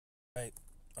Right.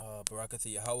 Barakatha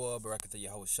Yahweh, Barakatha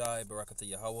Yahweh Shai, Barakatha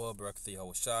Yahweh, Barakatha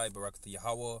Yahweh Shai, Barakatha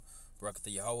Yahweh,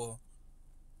 Barakatha Yahweh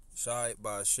Shai,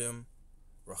 Ba'ashim,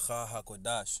 Racha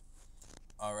HaKodash.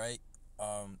 Alright.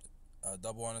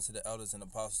 Double honor to the elders and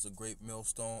apostles of Great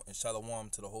Millstone, and shalom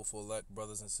to the hopeful elect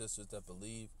brothers and sisters that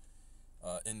believe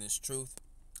in this truth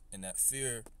and that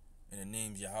fear in the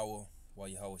names Yahweh,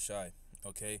 Yahweh Shai.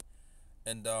 Okay.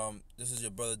 And this is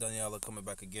your brother Daniela coming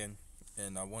back again,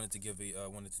 and I wanted to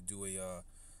do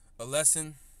a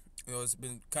lesson. It's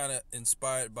been kind of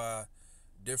inspired by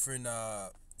different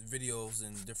videos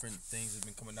and different things that's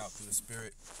been coming out through the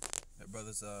spirit that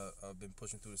brothers have been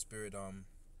pushing through the spirit.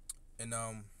 And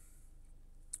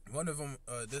one of them,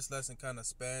 this lesson kind of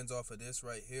spans off of this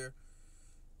right here.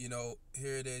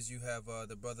 Here it is. You have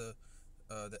the brother,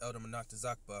 the elder Monach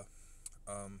Zakba,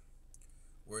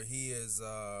 where he's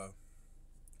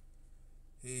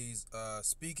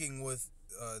speaking with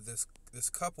this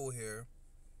couple here.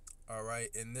 All right,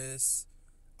 and this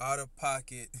out of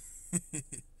pocket,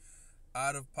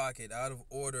 out of pocket, out of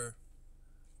order,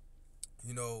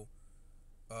 you know,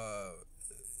 uh,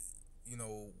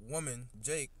 woman,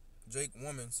 Jake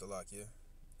woman, Salakia.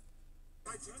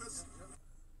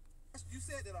 You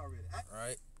said that already. All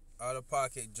right, out of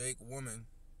pocket, Jake woman.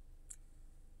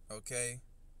 Okay,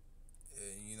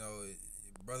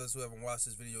 brothers who haven't watched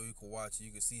this video, you can watch it.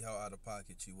 You can see how out of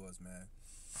pocket she was, man.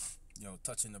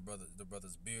 Touching the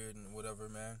brother's beard and whatever,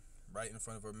 man, right in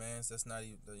front of her man's. That's not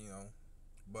even,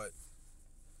 but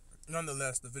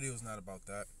nonetheless, the video is not about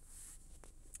that.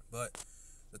 But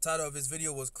the title of his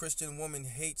video was "Christian Woman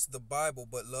Hates the Bible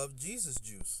but Love Jesus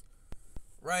Juice."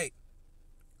 Right.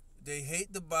 They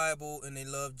hate the Bible and they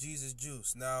love Jesus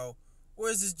Juice. Now,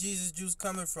 where's this Jesus Juice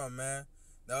coming from, man?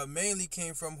 Now, it mainly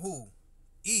came from who?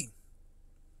 E.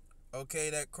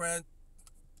 Okay, that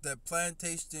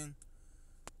plantation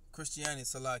Christianity,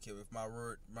 Salakia. If my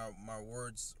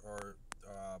words are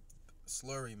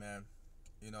slurry, man,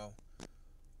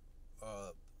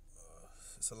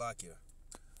 Salakia.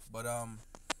 But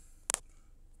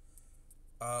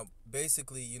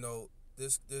basically,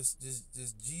 this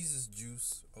Jesus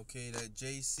juice, okay, that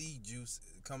JC juice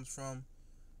comes from,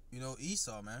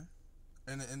 Esau, man,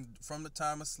 and from the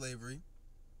time of slavery,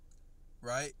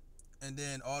 right, and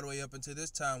then all the way up until this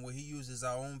time where he uses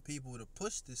our own people to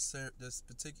push the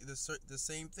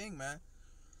same thing, man,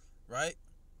 right?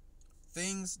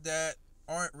 Things that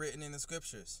aren't written in the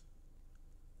scriptures,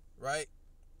 right?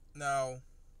 Now,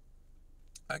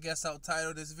 I guess I'll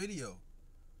title this video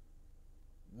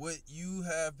what you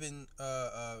have been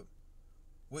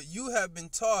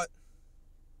taught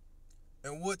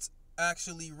and what's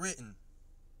actually written,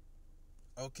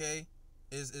 okay,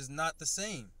 is not the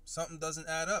same. Something doesn't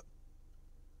add up.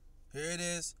 Here it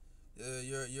is.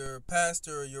 Your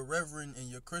pastor or your reverend in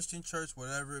your Christian church,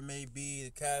 whatever it may be,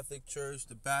 the Catholic church,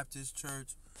 the Baptist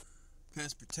church,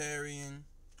 Presbyterian,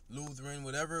 Lutheran,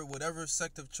 whatever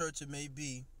sect of church it may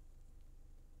be,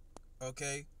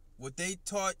 okay, what they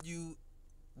taught you,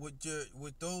 with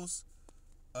those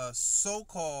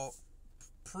so-called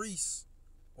priests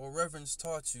or reverends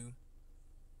taught you,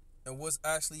 and what's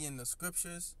actually in the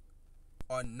scriptures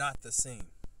are not the same,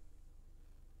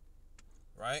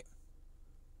 right?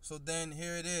 So then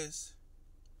here it is.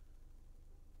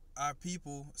 Our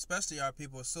people, especially our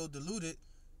people, are so deluded,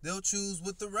 they'll choose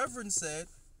what the reverend said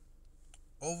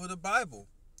over the Bible.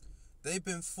 They've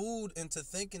been fooled into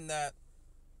thinking that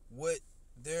what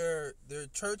their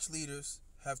church leaders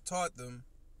have taught them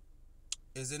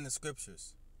is in the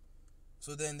scriptures.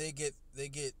 So then they get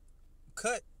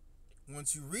cut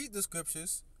once you read the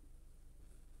scriptures.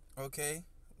 Okay,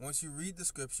 once you read the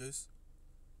scriptures,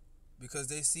 because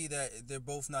they see that they're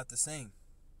both not the same,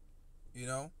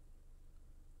 and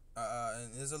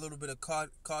there's a little bit of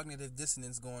cognitive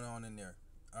dissonance going on in there.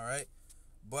 All right,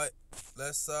 but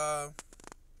let's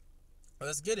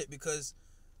get it, because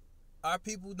our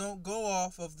people don't go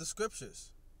off of the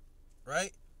scriptures,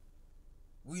 right?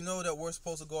 We know that we're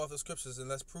supposed to go off the scriptures, and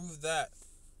let's prove that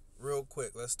real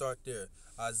quick. Let's start there.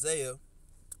 Isaiah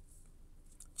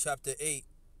chapter 8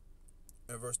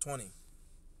 and verse 20.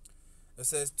 It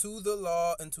says, to the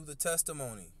law and to the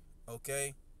testimony.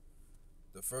 Okay?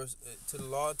 The first, to the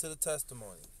law and to the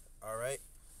testimony. All right?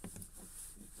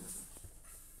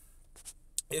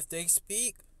 If they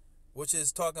speak, which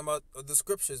is talking about the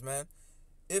scriptures, man.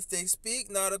 If they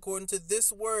speak not according to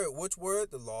this word, which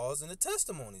word? The laws and the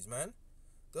testimonies, man.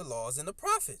 The laws and the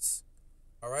prophets.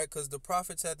 All right? Because the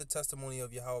prophets had the testimony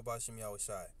of Yahweh Bashim Yahweh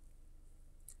Shai.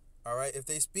 All right? If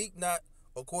they speak not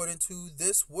according to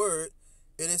this word,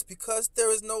 it is because there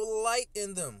is no light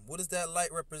in them. What does that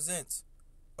light represent?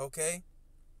 Okay?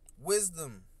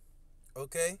 Wisdom.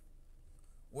 Okay?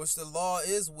 which the law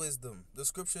is wisdom. The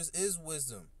scriptures is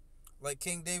wisdom. Like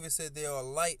King David said, they are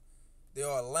light, they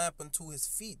are a lamp unto his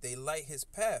feet. They light his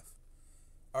path.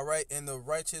 All right, and the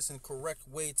righteous and correct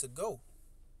way to go.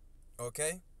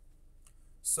 Okay?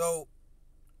 So,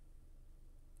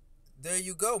 there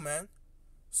you go, man.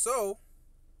 So,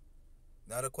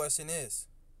 now the question is,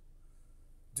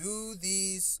 do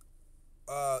these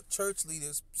church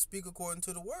leaders speak according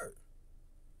to the word?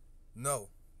 No,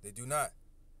 they do not.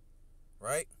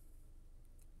 Right?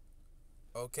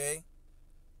 Okay?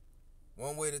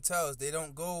 One way to tell is they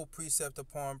don't go precept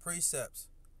upon precepts.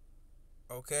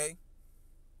 Okay?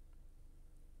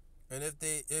 And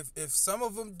if some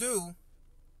of them do,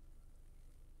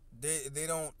 they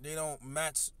don't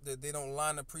match, they don't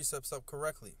line the precepts up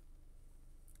correctly.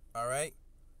 All right?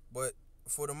 But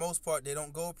for the most part, they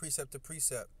don't go precept to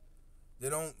precept. They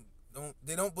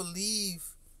don't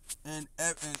believe in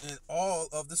all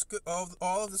of the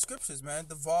scriptures, man.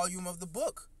 The volume of the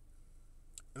book.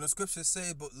 And the scriptures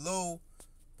say, "But lo,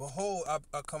 behold,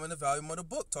 I come in the volume of the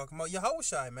book," talking about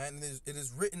Yahushua, man. And it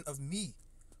is written of me,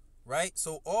 right?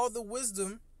 So all the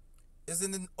wisdom is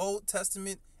in the Old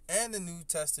Testament and the New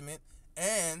Testament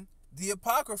and the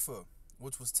Apocrypha,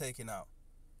 which was taken out.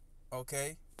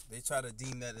 Okay, they try to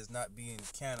deem that as not being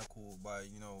canonical by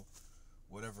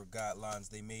whatever guidelines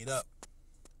they made up,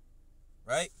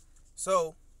 right?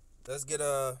 So let's get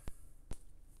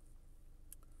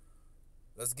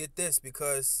this,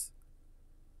 because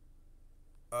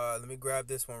let me grab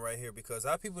this one right here, because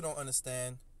our people don't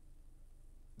understand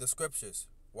the scriptures.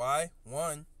 Why?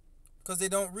 One, because they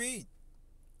don't read.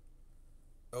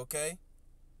 Okay?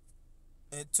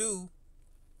 And two,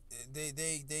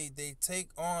 they take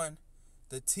on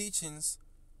the teachings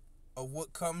of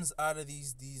what comes out of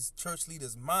these church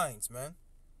leaders' minds, man.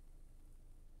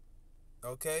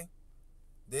 Okay?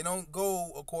 They don't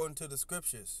go according to the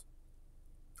scriptures.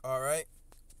 All right?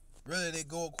 Really, they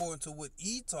go according to what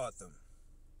he taught them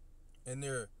in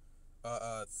their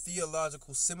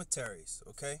theological cemeteries.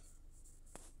 Okay?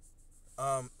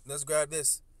 Let's grab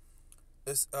this.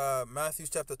 It's Matthew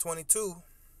chapter 22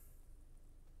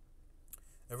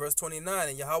 and verse 29.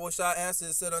 And Yahushua answered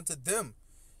and said unto them,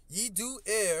 Ye do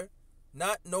err,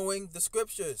 not knowing the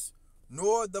scriptures,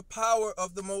 nor the power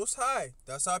of the Most High.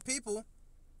 That's our people.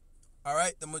 All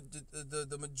right, the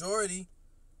majority,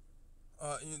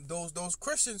 those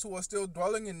Christians who are still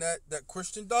dwelling in that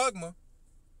Christian dogma,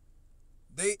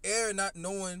 they err not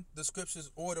knowing the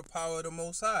scriptures or the power of the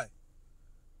Most High.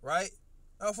 Right?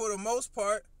 Now, for the most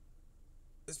part,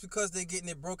 it's because they're getting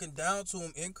it broken down to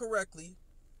them incorrectly,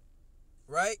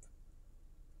 right?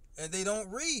 And they don't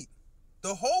read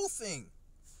the whole thing,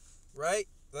 right?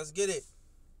 Let's get it.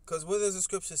 Because what does the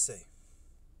scripture say?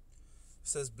 It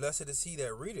says, blessed is he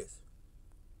that readeth,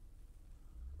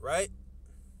 right?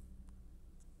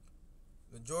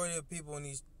 Majority of people in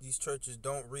these churches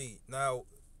don't read. Now,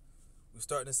 we're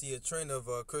starting to see a trend of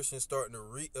Christians starting to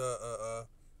read,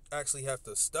 actually have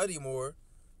to study more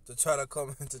to try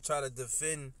to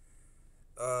defend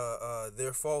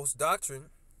their false doctrine,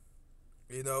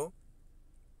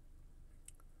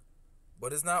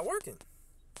 but it's not working.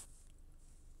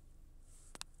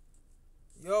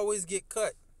 You always get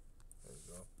cut. There you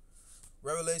go.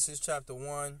 Revelations chapter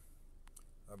 1,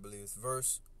 I believe it's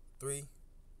verse 3.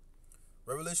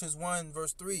 Revelations 1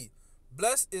 verse 3.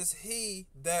 Blessed is he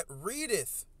that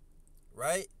readeth,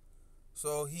 right?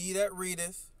 So he that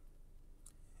readeth,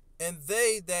 and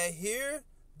they that hear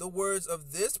the words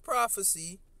of this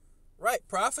prophecy, right?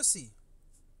 Prophecy.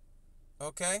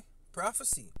 Okay?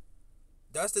 Prophecy.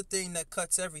 That's the thing that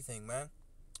cuts everything, man.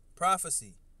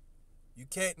 Prophecy. You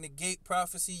can't negate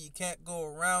prophecy. You can't go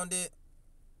around it.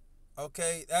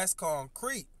 Okay? That's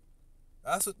concrete.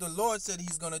 That's what the Lord said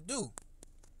he's going to do.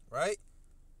 Right?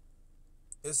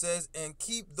 It says, and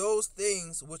keep those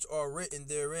things which are written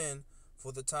therein,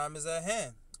 for the time is at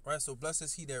hand. Right? So blessed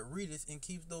is he that readeth and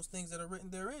keeps those things that are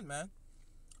written therein, man.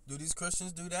 Do these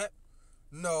Christians do that?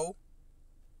 No.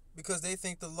 Because they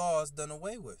think the law is done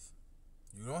away with.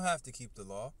 You don't have to keep the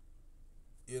law.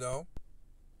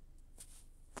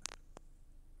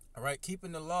 All right?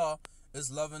 Keeping the law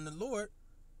is loving the Lord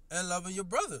and loving your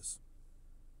brothers.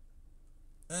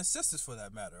 And sisters for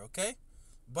that matter, okay?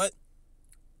 But,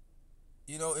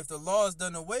 if the law is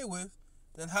done away with,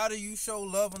 then how do you show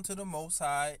love unto the Most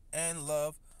High and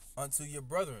love unto your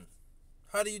brethren?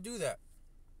 How do you do that?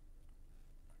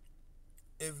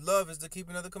 If love is the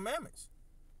keeping of the commandments.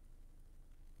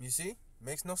 You see?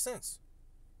 Makes no sense.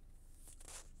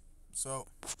 So,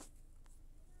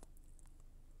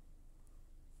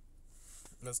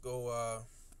 let's go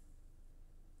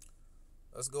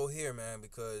here, man,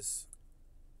 because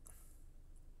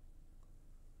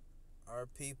our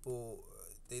people,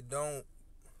 they don't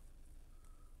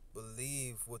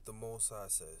believe what the Most High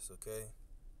says, okay?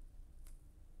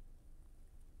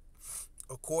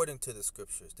 According to the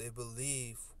scriptures. They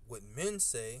believe what men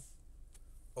say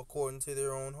according to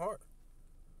their own heart.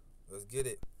 Let's get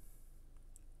it.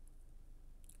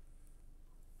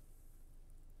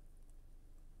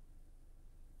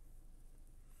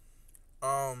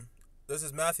 This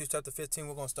is Matthew chapter 15.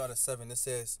 We're going to start at 7. It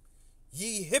says,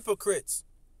 "Ye hypocrites,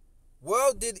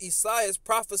 well did Esaias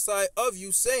prophesy of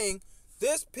you, saying,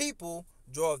 This people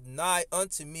draweth nigh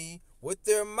unto me with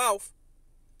their mouth,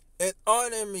 and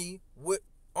honor me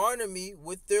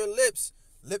with their lips."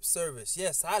 Lip service.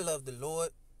 Yes, I love the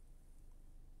Lord.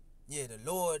 Yeah, the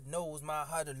Lord knows my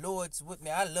heart. The Lord's with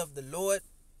me. I love the Lord.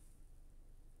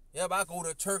 Yep, I go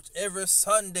to church every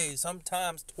Sunday,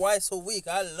 sometimes twice a week.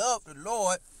 I love the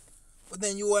Lord. But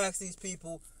then you ask these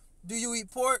people, do you eat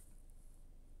pork?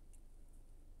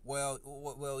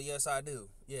 Well, yes, I do.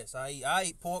 Yes, I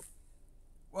eat pork.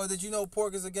 Well, did you know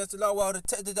pork is against the law? Well,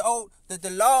 the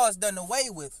law is done away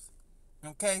with.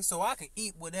 Okay, so I can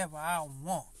eat whatever I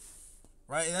want.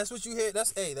 Right? And that's what you hear.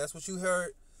 That's what you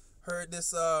heard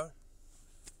this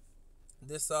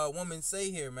woman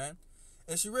say here, man.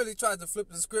 And she really tried to flip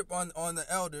the script on the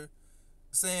elder,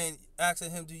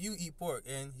 asking him, do you eat pork?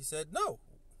 And he said, no.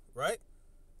 Right?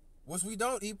 Which we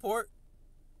don't eat pork.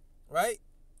 Right?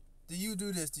 Do you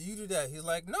do this? Do you do that? He's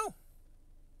like, no.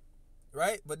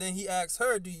 Right? But then he asks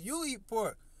her, do you eat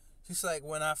pork? She's like,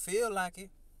 when I feel like it.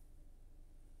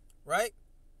 Right?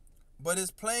 But it's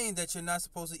plain that you're not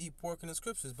supposed to eat pork in the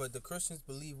scriptures. But the Christians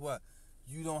believe what?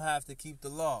 You don't have to keep the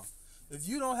law. If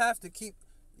you don't have to keep...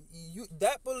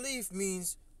 that belief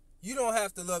means you don't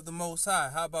have to love the Most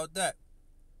High. How about that?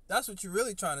 That's what you're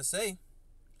really trying to say.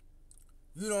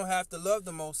 You don't have to love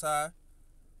the Most High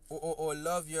or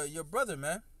love your brother,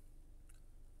 man.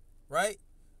 Right?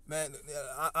 Man,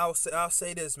 I'll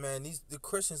say this, man. The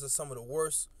Christians are some of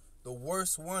the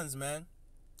worst ones, man.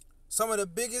 Some of the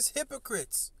biggest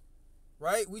hypocrites.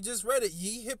 Right? We just read it.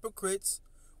 Ye hypocrites,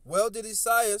 well did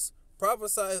Esaias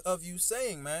prophesy of you,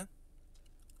 saying, man.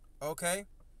 Okay?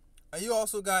 And you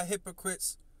also got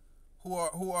hypocrites who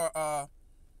are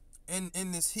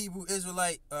in this Hebrew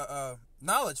Israelite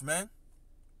knowledge, man.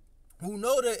 Who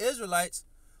know they're Israelites,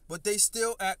 but they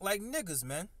still act like niggas,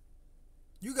 man.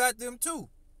 You got them too.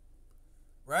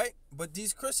 Right? But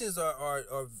these Christians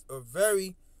are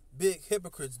very big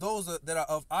hypocrites. Those that are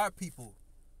of our people,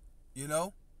 you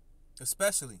know,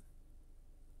 especially.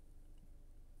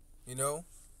 You know,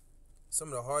 some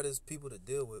of the hardest people to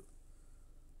deal with,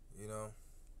 you know.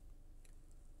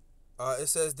 It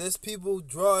says, this people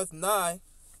draweth nigh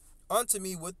unto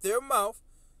me with their mouth,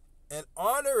 and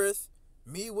honoreth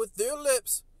me with their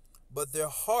lips, but their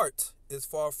heart is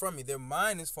far from me. Their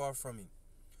mind is far from me.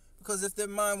 Because if their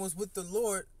mind was with the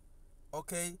Lord,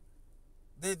 okay,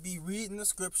 they'd be reading the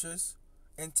scriptures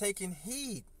and taking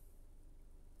heed.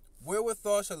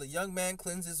 Wherewithal shall a young man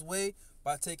cleanse his way?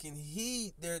 By taking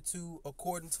heed thereto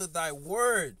according to thy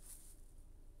word.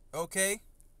 Okay?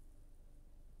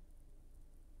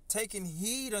 Taking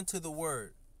heed unto the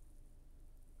word.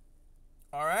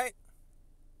 Alright?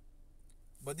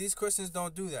 But these Christians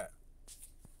don't do that.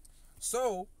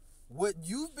 So, what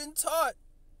you've been taught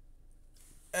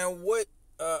and what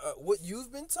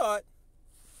you've been taught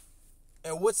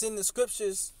and what's in the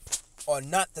scriptures are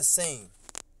not the same.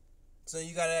 So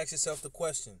you got to ask yourself the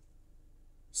question.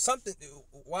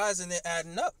 Why isn't it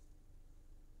adding up?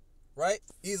 Right?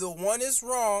 Either one is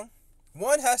wrong,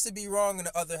 one has to be wrong and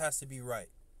the other has to be right.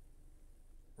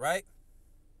 Right?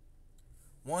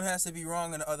 One has to be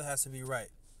wrong and the other has to be right.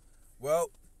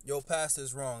 Well, your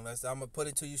pastor's wrong. I'm going to put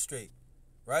it to you straight.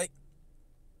 Right?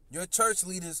 Your church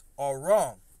leaders are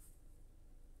wrong.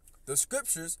 The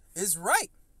scriptures is right.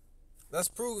 Let's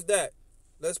prove that.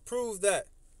 Let's prove that.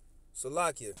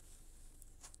 Salakia.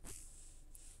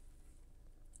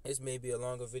 This may be a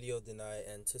longer video than I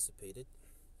anticipated.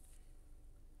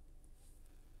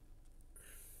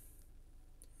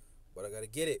 But I got to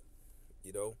get it.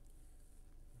 You know.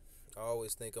 I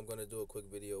always think I'm going to do a quick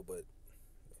video, but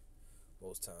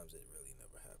most times it really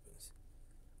never happens.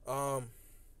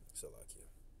 Salakia.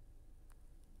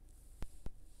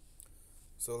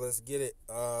 So let's get it.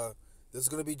 This is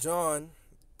going to be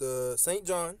St.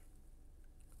 John,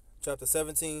 chapter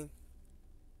 17.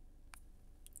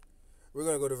 We're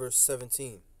going to go to verse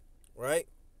 17, right?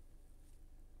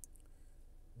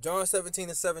 John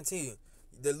 17:17.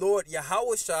 The Lord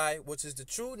Yahushai, which is the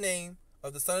true name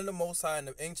of the Son of the Most High in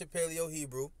the ancient Paleo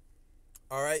Hebrew,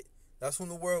 all right? That's whom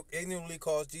the world ignorantly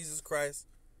calls Jesus Christ.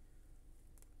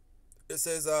 It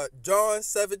says John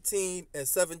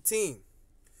 17:17.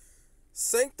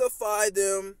 Sanctify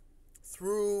them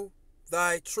through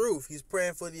thy truth. He's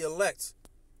praying for the elect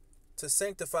to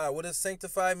sanctify. What does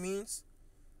sanctify means?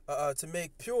 To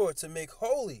make pure, to make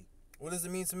holy. What does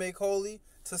it mean to make holy?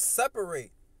 To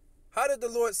separate. How did the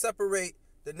Lord separate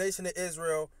the nation of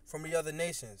Israel from the other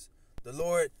nations? The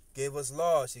Lord gave us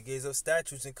laws. He gave us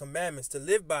statutes and commandments to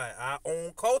live by, our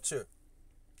own culture.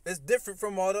 It's different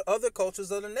from all the other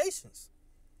cultures of the nations.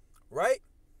 Right?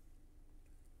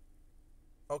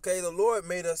 Okay, the Lord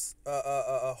made us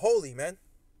holy, man.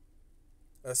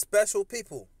 A special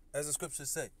people, as the scriptures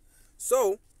say.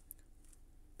 So,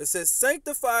 it says,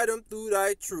 sanctify them through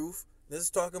thy truth. This is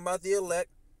talking about the elect.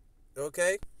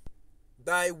 Okay?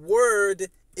 Thy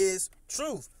word is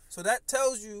truth. So that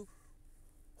tells you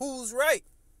who's right.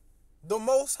 The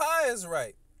Most High is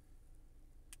right.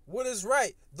 What is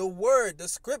right? The word, the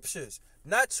scriptures.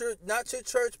 Not your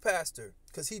church pastor.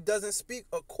 Because he doesn't speak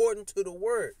according to the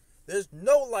word. There's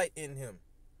no light in him.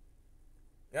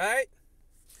 Alright?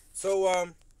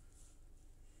 So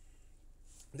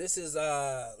this is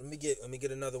let me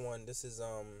get another one. This is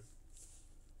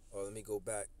let me go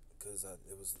back because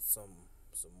there was some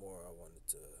more I wanted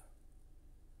to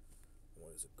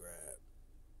grab.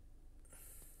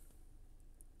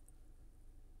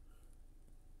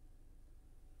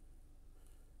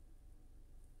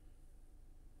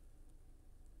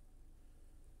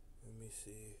 Let me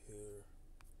see here.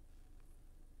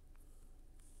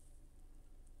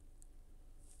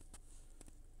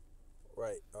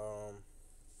 Right.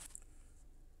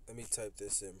 Let me type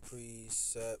this in.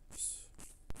 Precepts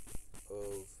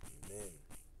of men.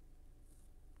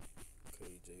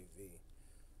 KJV.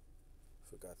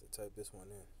 Forgot to type this one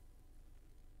in.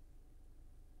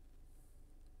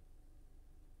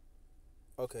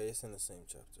 Okay, it's in the same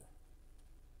chapter.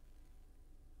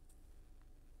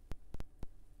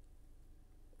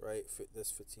 Right?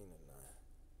 That's 15 and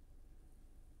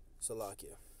 9.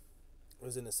 Salakia. It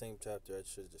was in the same chapter. I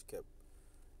should have just kept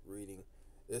reading.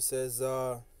 It says,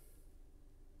 the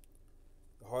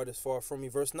heart is far from me.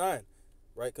 Verse 9.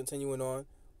 Right? Continuing on.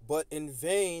 But in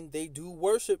vain they do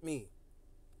worship me.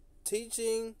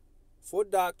 Teaching for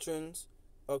doctrines.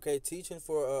 Okay, teaching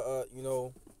for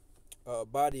a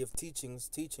body of teaching.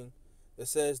 It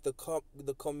says the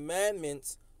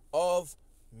commandments of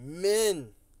men.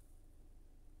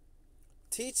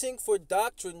 Teaching for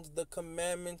doctrines, the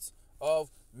commandments of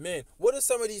men. What are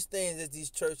some of these things that these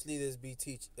church leaders be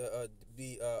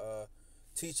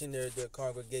teaching their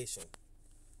congregation?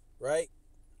 Right?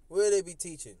 What do they be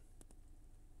teaching?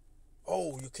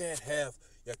 Oh, you can't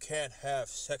have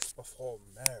sex before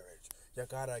marriage. You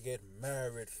gotta get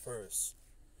married first,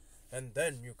 and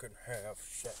then you can have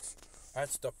sex.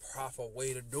 That's the proper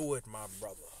way to do it, my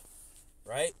brother.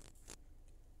 Right?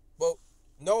 But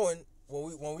knowing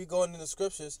when we go into the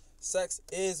scriptures, sex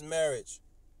is marriage.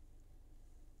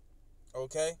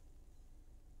 Okay?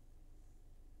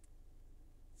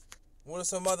 What are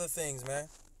some other things, man?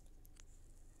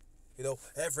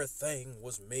 Everything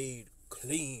was made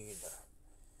clean.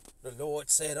 The Lord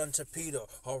said unto Peter,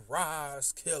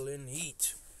 arise, kill, and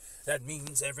eat. That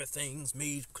means everything's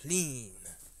made clean.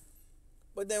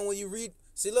 But then when you read,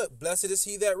 see, look, blessed is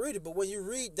he that readeth. But when you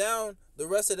read down the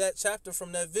rest of that chapter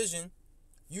from that vision,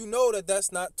 you know that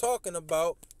that's not talking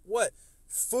about what?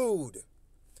 Food.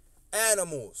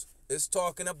 Animals. It's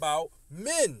talking about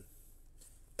men.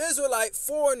 Israelite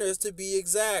foreigners, to be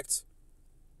exact.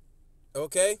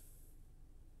 Okay?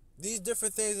 These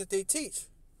different things that they teach.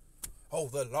 Oh,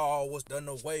 the law was done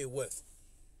away with.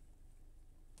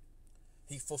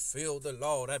 He fulfilled the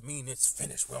law. That means it's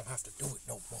finished. We don't have to do it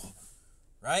no more.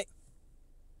 Right?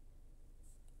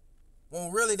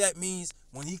 Well, really that means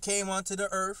when he came onto the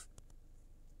earth,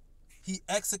 he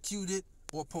executed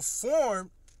or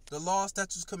performed the law,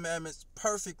 statutes, commandments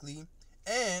perfectly,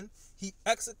 and he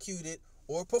executed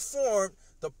or performed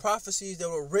the prophecies that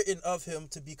were written of him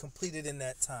to be completed in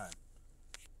that time.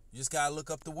 You just got to look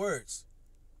up the words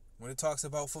when it talks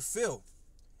about fulfill.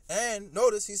 And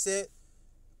notice he said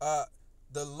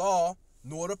the law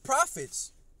nor the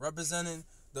prophets, representing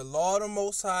the law of the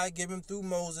Most High given through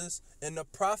Moses, and the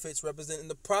prophets representing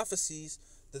the prophecies,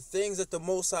 the things that the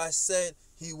Most High said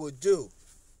he would do.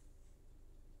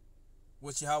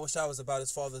 Which Yahweh Shai was about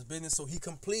his father's business. So he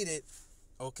completed,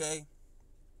 okay,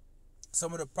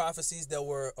 some of the prophecies that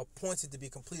were appointed to be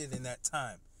completed in that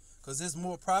time. Because there's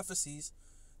more prophecies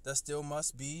that still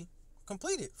must be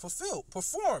completed, fulfilled,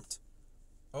 performed.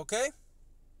 Okay?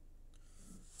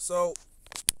 So,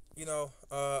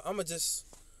 I'm gonna just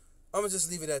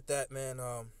leave it at that, man.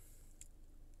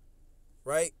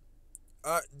 Right?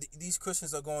 These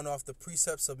Christians are going off the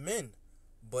precepts of men,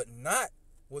 but not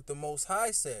what the Most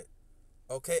High said.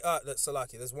 Okay,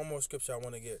 Salaki, there's one more scripture I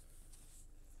want to get.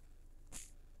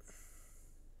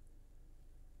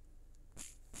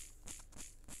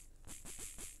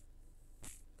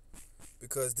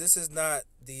 Because this is not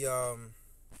the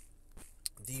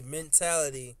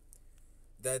mentality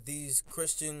that these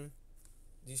Christians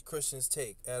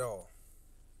take at all.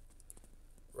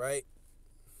 Right?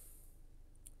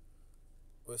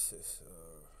 What's this?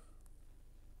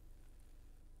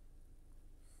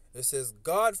 It says,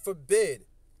 God forbid.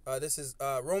 This is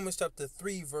Romans chapter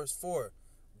 3, verse 4.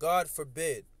 God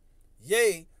forbid.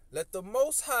 Yea, let the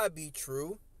Most High be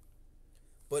true,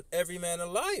 but every man a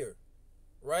liar.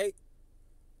 Right?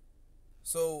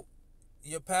 So,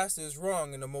 your pastor is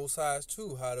wrong and the Most High is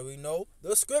true. How do we know?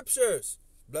 The scriptures.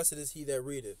 Blessed is he that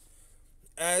readeth.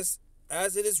 As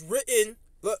it is written.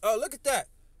 Look at that.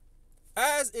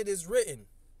 As it is written.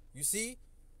 You see?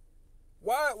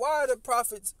 Why are the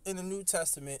prophets in the New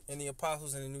Testament and the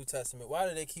apostles in the New Testament, why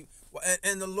do they keep,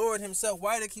 and the Lord himself,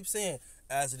 why do they keep saying,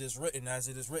 as it is written,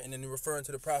 and referring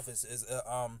to the prophets is,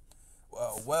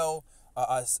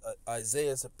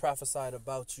 Isaiah prophesied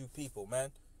about you people,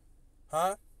 man.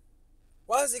 Huh?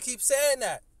 Why does it keep saying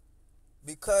that?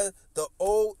 Because the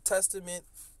Old Testament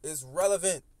is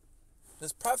relevant.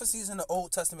 There's prophecies in the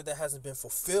Old Testament that hasn't been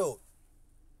fulfilled.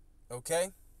 Okay?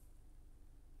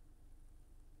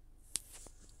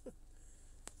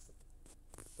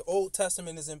 The Old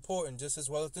Testament is important just as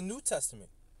well as the New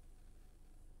Testament.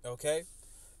 Okay?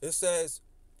 It says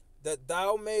that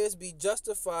thou mayest be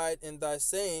justified in thy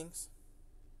sayings.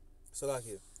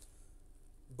 Salakia.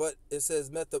 But it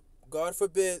says, God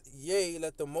forbid, yea,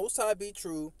 let the Most High be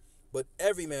true, but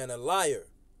every man a liar.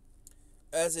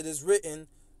 As it is written,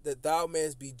 that thou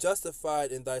mayest be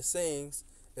justified in thy sayings,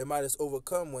 and mightest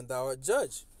overcome when thou art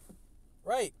judged.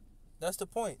 Right. That's the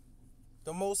point.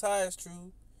 The Most High is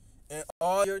true, and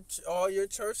all your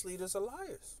church leaders are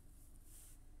liars.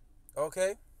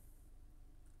 Okay?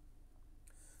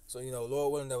 So,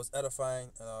 Lord willing, that was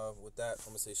edifying. With that, I'm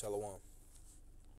going to say shalom.